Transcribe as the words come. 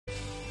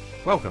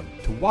Welcome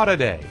to What a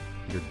Day,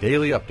 your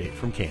daily update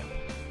from camp.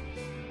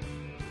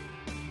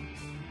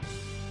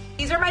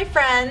 These are my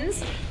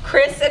friends,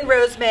 Chris and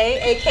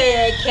Rosemay,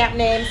 aka camp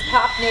names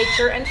Pop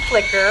Nature and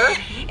Flicker.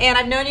 And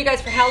I've known you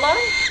guys for how long?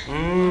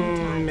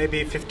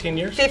 Maybe 15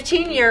 years.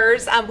 15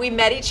 years. We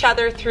met each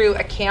other through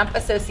a camp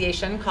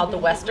association called the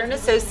Western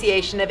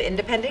Association of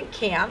Independent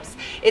Camps.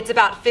 It's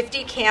about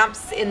 50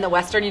 camps in the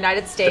Western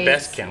United States. The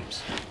best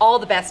camps. All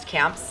the best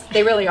camps.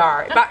 They really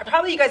are.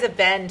 Probably you guys have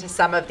been to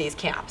some of these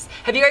camps.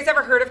 Have you guys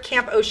ever heard of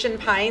Camp Ocean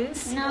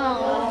Pines?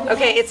 No.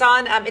 Okay, it's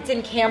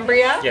in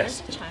Cambria.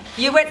 Yes.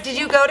 Did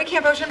you go to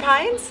Camp Ocean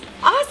Pines?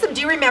 Awesome.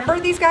 Do you remember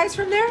these guys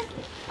from there?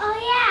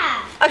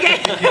 Oh, yeah.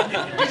 Okay.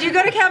 Did you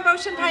go to Camp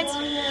Ocean Pines?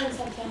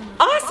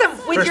 Awesome.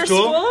 With For your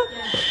school? school?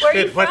 Where are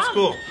you Good. What from?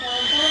 school?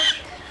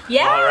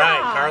 Yeah. All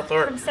right, Carl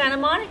Thorpe. From Santa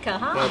Monica,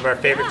 huh? One of our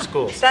favorite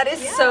schools. That is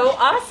so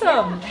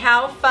awesome.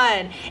 How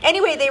fun.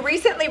 Anyway, they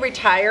recently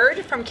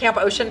retired from Camp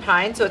Ocean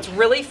Pine, so it's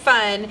really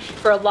fun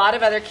for a lot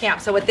of other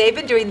camps. So what they've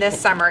been doing this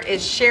summer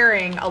is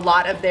sharing a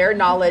lot of their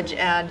knowledge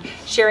and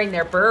sharing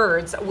their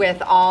birds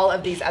with all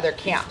of these other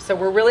camps. So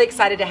we're really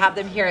excited to have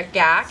them here at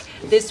GAC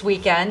this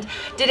weekend.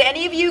 Did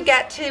any of you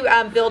get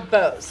to build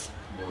bows?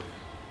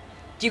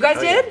 You guys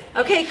did?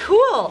 Okay,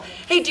 cool.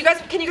 Hey,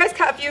 can you guys,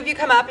 a few of you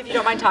come up if you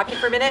don't mind talking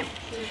for a minute?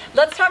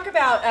 Let's talk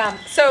about,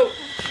 so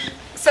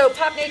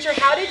Pop Nature,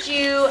 how did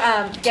you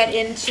get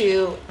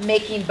into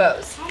making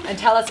bows? And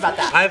tell us about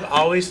that. I've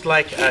always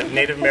liked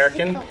Native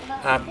American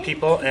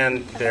people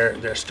and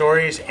their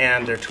stories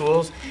and their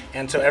tools.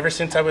 And so ever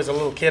since I was a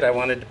little kid, I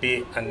wanted to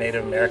be a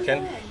Native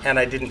American. And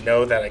I didn't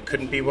know that I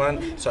couldn't be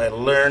one. So I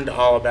learned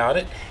all about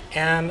it.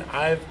 And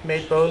I've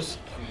made bows,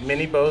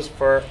 many bows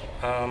for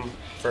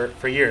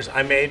years.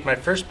 I made my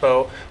first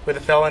bow with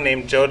a fellow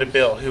named Joe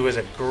DeBill, who was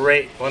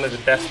one of the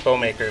best bow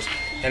makers,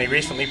 and he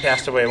recently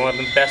passed away, one of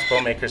the best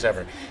bow makers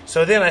ever.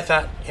 So then I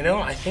thought,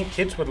 I think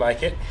kids would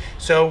like it.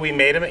 So we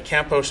made them at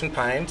Camp Ocean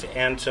Pines,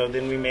 and so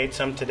then we made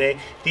some today.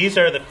 These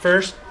are the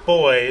first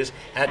boys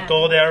at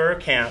Gold Arrow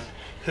Camp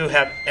who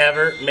have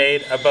ever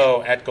made a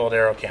bow at Gold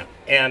Arrow Camp,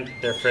 and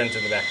their friends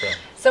in the back row.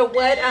 So what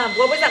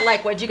was that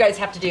like? What did you guys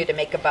have to do to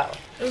make a bow?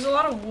 It was a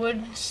lot of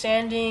wood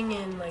sanding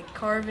and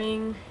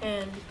carving,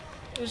 and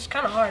it was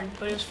kind of hard,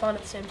 but it was fun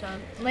at the same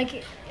time.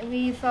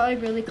 We felt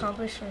really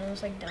accomplished when it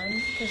was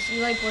done, because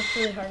we worked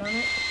really hard on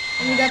it,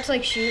 and we got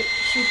to shoot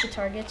the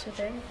targets with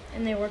it,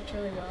 and they worked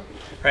really well.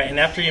 Right, and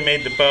after you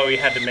made the bow, you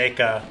had to make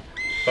a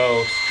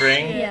bow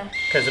string. Yeah.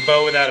 Because a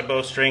bow without a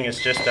bowstring is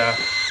just a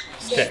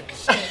stick.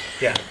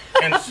 Yeah.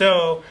 And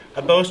so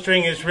a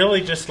bowstring is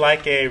really just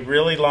like a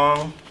really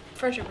long.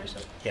 Friendship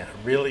bracelet. Yeah,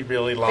 really,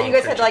 really long. But you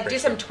guys had to friendship do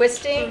some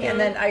twisting, and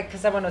then because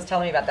someone was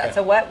telling me about that. Yeah.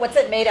 So what's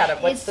it made out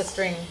of? What's the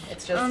string?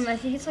 It's just I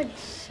think it's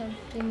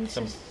something.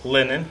 some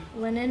linen.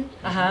 Linen.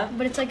 Uh-huh.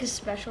 But it's a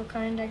special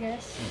kind, I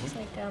guess. It's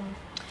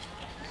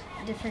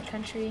a different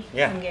country.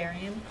 Yeah.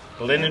 Hungarian.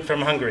 Linen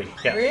from Hungary.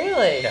 Yeah.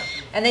 Really? Yeah.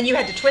 And then you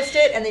had to twist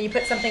it, and then you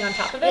put something on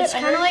top of it. It's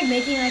kind of like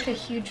making a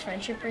huge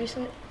friendship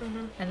bracelet.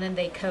 And then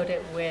they coat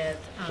it with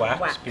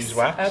Wax,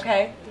 beeswax.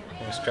 Okay.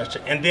 And stretch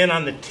it. And then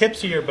on the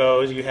tips of your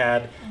bows, you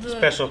had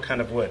special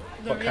kind of wood.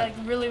 The What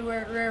kind? really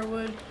rare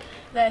wood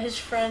that his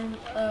friend,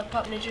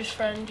 Pop Nature's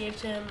friend, gave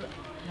to him.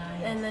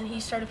 Nice. And then he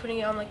started putting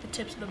it on the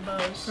tips of the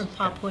bows. from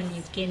Papua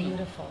New Guinea.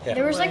 Beautiful. Yeah.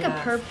 There was And some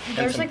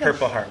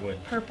purple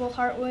heartwood. purple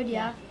heartwood,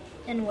 yeah.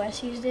 And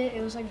Wes used it.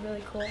 It was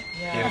really cool.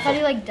 Yeah. I thought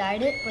he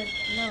dyed it, but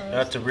no.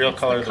 That's the real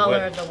color The of the color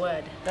wood. of the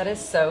wood. That is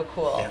so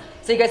cool. Yeah.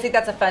 So you guys think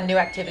that's a fun new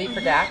activity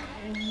for DAC?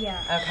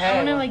 Yeah. Okay.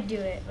 I want to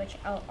do it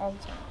all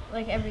the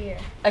time, every year.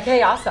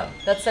 Okay, awesome.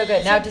 That's so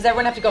good. Now, does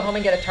everyone have to go home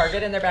and get a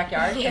target in their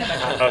backyard?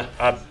 Yeah.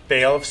 A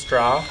bale of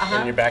straw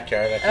in your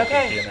backyard, I think would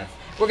Okay. be enough.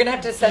 We're going to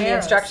have to send the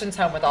Arrows. instructions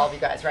home with all of you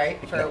guys, right?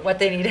 For what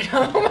they need at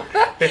home.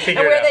 They And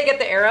figure it where out. they get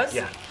the arrows?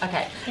 Yeah.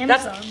 Okay.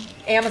 Amazon.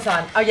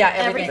 Amazon. Oh, yeah,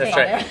 everything. That's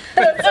on right.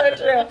 there. That's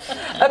so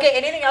true. Okay,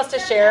 anything else to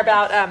share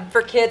about,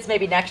 for kids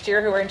maybe next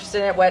year who are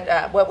interested in it,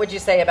 what would you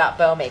say about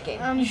bow making?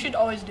 You should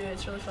always do it.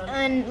 It's really fun.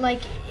 And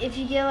if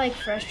you get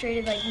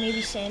frustrated,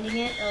 maybe sanding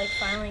it or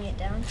filing it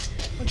down,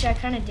 which I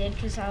kind of did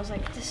because I was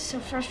this is so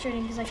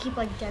frustrating because I keep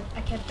I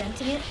kept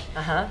denting it.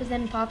 Uh-huh. But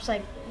then Pop's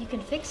you can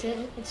fix it.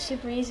 It's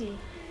super easy,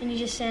 and you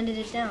just sanded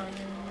it down,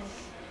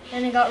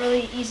 and it got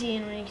really easy.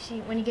 And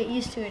when you get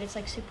used to it, it's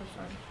super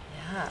fun.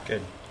 Yeah.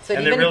 Good. So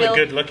and you they're even really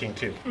build- good looking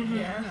too.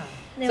 Yeah.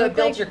 They So it look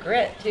builds your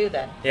grit, too,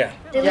 then. Yeah.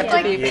 They You look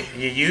have to like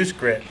be- You use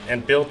grit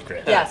and build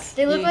grit. Yes.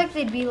 they look You- like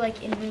they'd be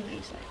in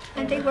movies.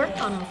 And they worked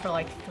on them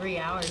for 3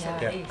 hours Yeah.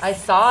 at least. I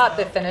saw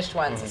the finished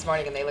ones this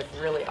morning, and they look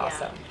really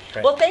awesome.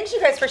 Right. Well, thanks you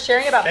guys for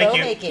sharing about Thank bow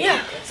you. making.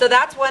 Yeah. So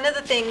that's one of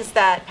the things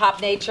that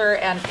Pop Nature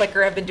and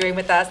Flicker have been doing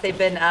with us. They've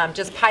been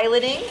just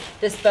piloting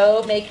this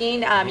bow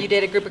making. You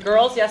did a group of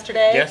girls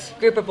yesterday. Yes.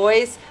 Group of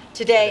boys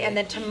today, and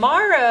then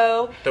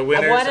tomorrow. The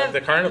winners one of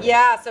the carnival.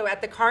 Yeah. So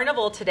at the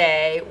carnival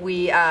today,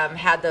 we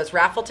had those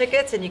raffle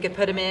tickets, and you could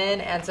put them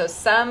in. And so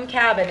some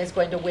cabin is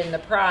going to win the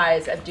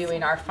prize of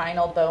doing our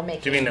final bow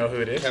making. Do we know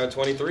who it is? Cabin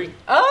 23.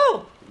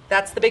 Oh,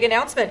 that's the big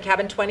announcement.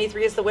 Cabin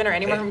 23 is the winner.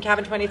 Anyone Okay. from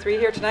Cabin 23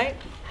 here tonight?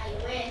 I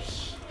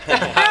wish.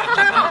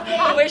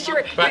 I wish you were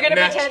But You're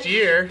gonna next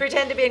year,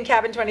 pretend to be in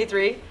cabin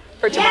 23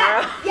 for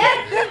tomorrow.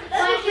 Yes,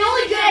 that's the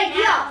only good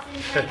idea.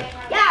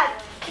 Yeah,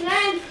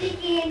 tonight I'm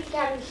sneaking into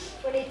cabin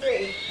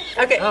 23.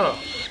 Okay.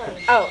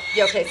 oh,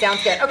 Yeah, okay,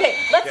 sounds good. Okay,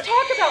 let's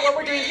talk about what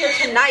we're doing here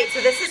tonight.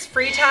 So this is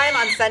free time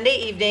on Sunday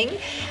evening,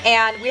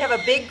 and we have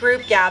a big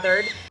group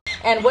gathered.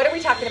 And what are we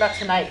talking about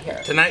tonight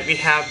here? tonight we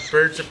have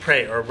birds of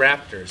prey, or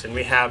raptors, and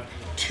we have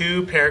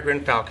 2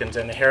 peregrine falcons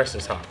and a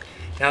Harris's hawk.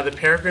 Now the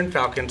peregrine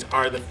falcons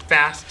are the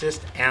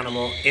fastest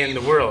animal in the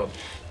world.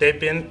 They've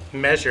been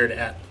measured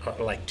at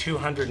like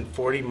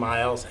 240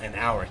 miles an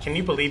hour. Can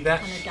you believe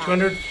that? On a dive.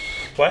 200,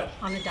 what?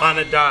 On a dive. On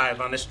a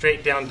dive, on a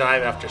straight down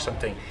dive after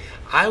something.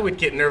 I would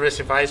get nervous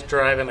if I was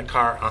driving a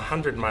car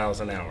 100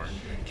 miles an hour.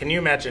 Can you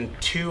imagine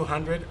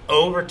 200,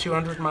 over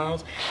 200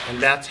 miles?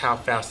 And that's how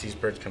fast these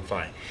birds can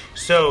fly.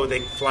 So they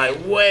fly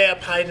way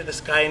up high to the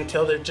sky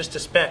until they're just a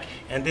speck,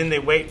 and then they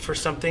wait for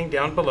something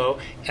down below,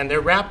 and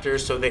they're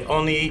raptors, so they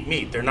only eat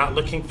meat. They're not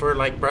looking for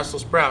like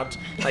Brussels sprouts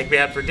like we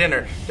had for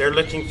dinner. They're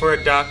looking for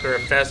a duck or a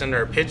pheasant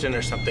or a pigeon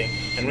or something.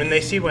 And when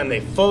they see one, they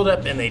fold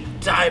up and they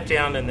dive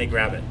down and they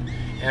grab it.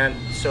 And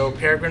so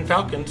peregrine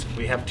falcons,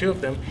 we have 2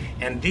 of them,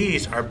 and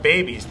these are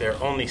babies. They're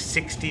only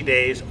 60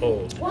 days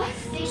old.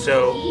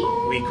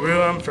 So we grew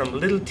them from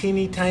little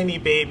teeny tiny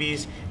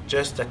babies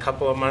just a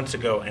couple of months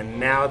ago, and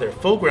now they're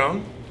full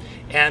grown,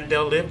 and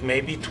they'll live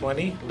maybe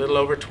 20, a little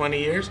over 20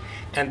 years,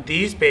 and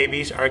these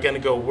babies are going to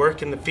go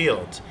work in the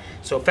fields.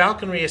 So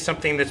falconry is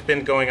something that's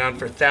been going on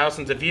for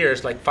thousands of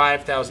years, like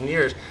 5,000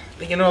 years.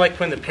 You know, like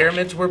when the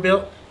pyramids were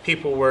built,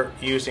 people were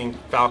using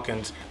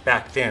falcons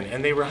back then,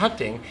 and they were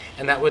hunting,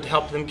 and that would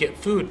help them get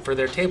food for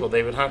their table.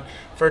 They would hunt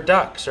for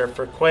ducks or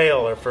for quail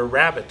or for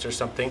rabbits or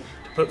something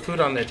to put food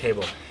on their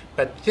table.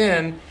 But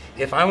then,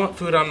 if I want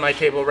food on my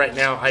table right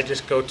now, I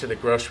just go to the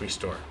grocery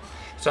store.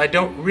 So I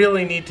don't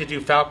really need to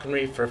do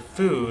falconry for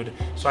food,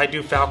 so I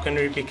do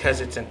falconry because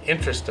it's an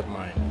interest of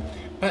mine.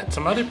 But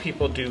some other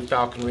people do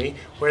falconry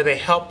where they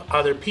help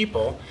other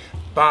people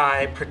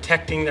by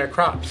protecting their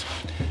crops.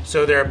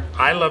 So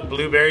I love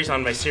blueberries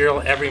on my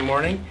cereal every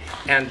morning,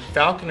 and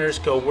falconers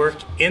go work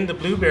in the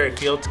blueberry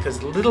fields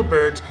because little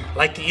birds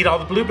like to eat all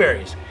the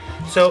blueberries.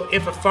 So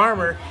if a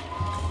farmer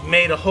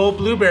made a whole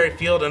blueberry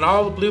field and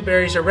all the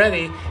blueberries are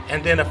ready,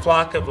 and then a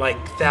flock of like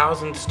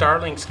 1,000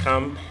 starlings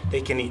come,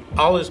 they can eat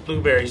all his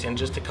blueberries in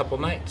just a couple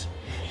nights.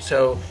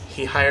 So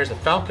he hires a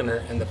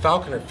falconer, and the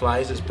falconer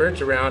flies his birds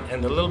around,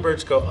 and the little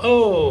birds go,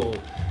 oh,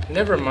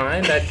 never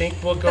mind, I think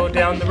we'll go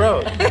down the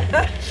road.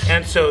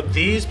 And so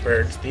these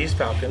birds, these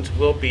falcons,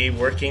 will be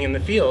working in the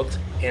fields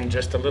in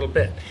just a little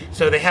bit.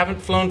 So they haven't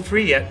flown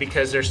free yet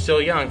because they're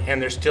still young and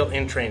they're still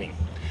in training.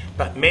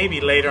 But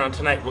maybe later on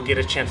tonight we'll get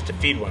a chance to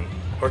feed 1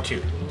 or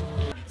 2.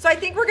 So I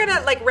think we're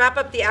gonna like wrap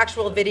up the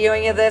actual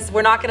videoing of this.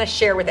 We're not gonna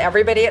share with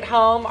everybody at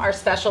home, our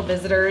special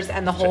visitors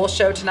and the whole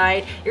show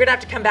tonight. You're gonna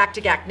have to come back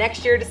to GAC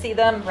next year to see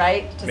them,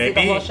 right? To see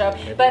the whole show.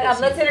 Maybe But we'll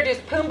see. let's introduce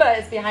Pumbaa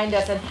is behind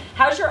us. And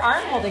how's your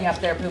arm holding up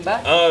there,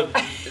 Pumbaa?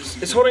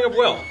 It's holding up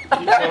well. It's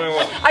holding up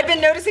well. I've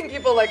been noticing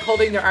people like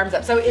holding their arms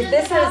up. So who's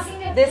this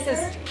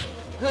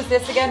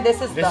again?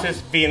 This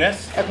is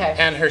Venus, Okay.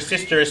 and her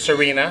sister is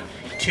Serena,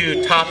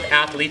 2 top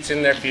athletes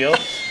in their field.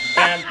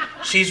 And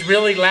she's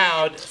really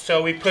loud,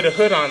 so we put a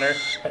hood on her,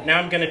 but now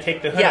I'm going to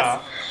take the hood Yes.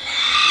 off.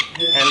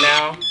 And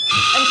now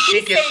And she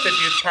she's gets to saying,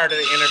 do part of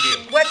the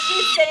interview. what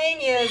she's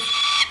saying is,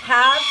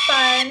 have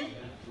fun.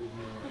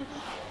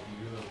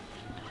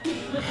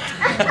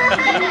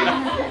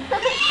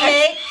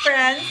 Make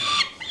friends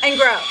and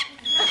grow.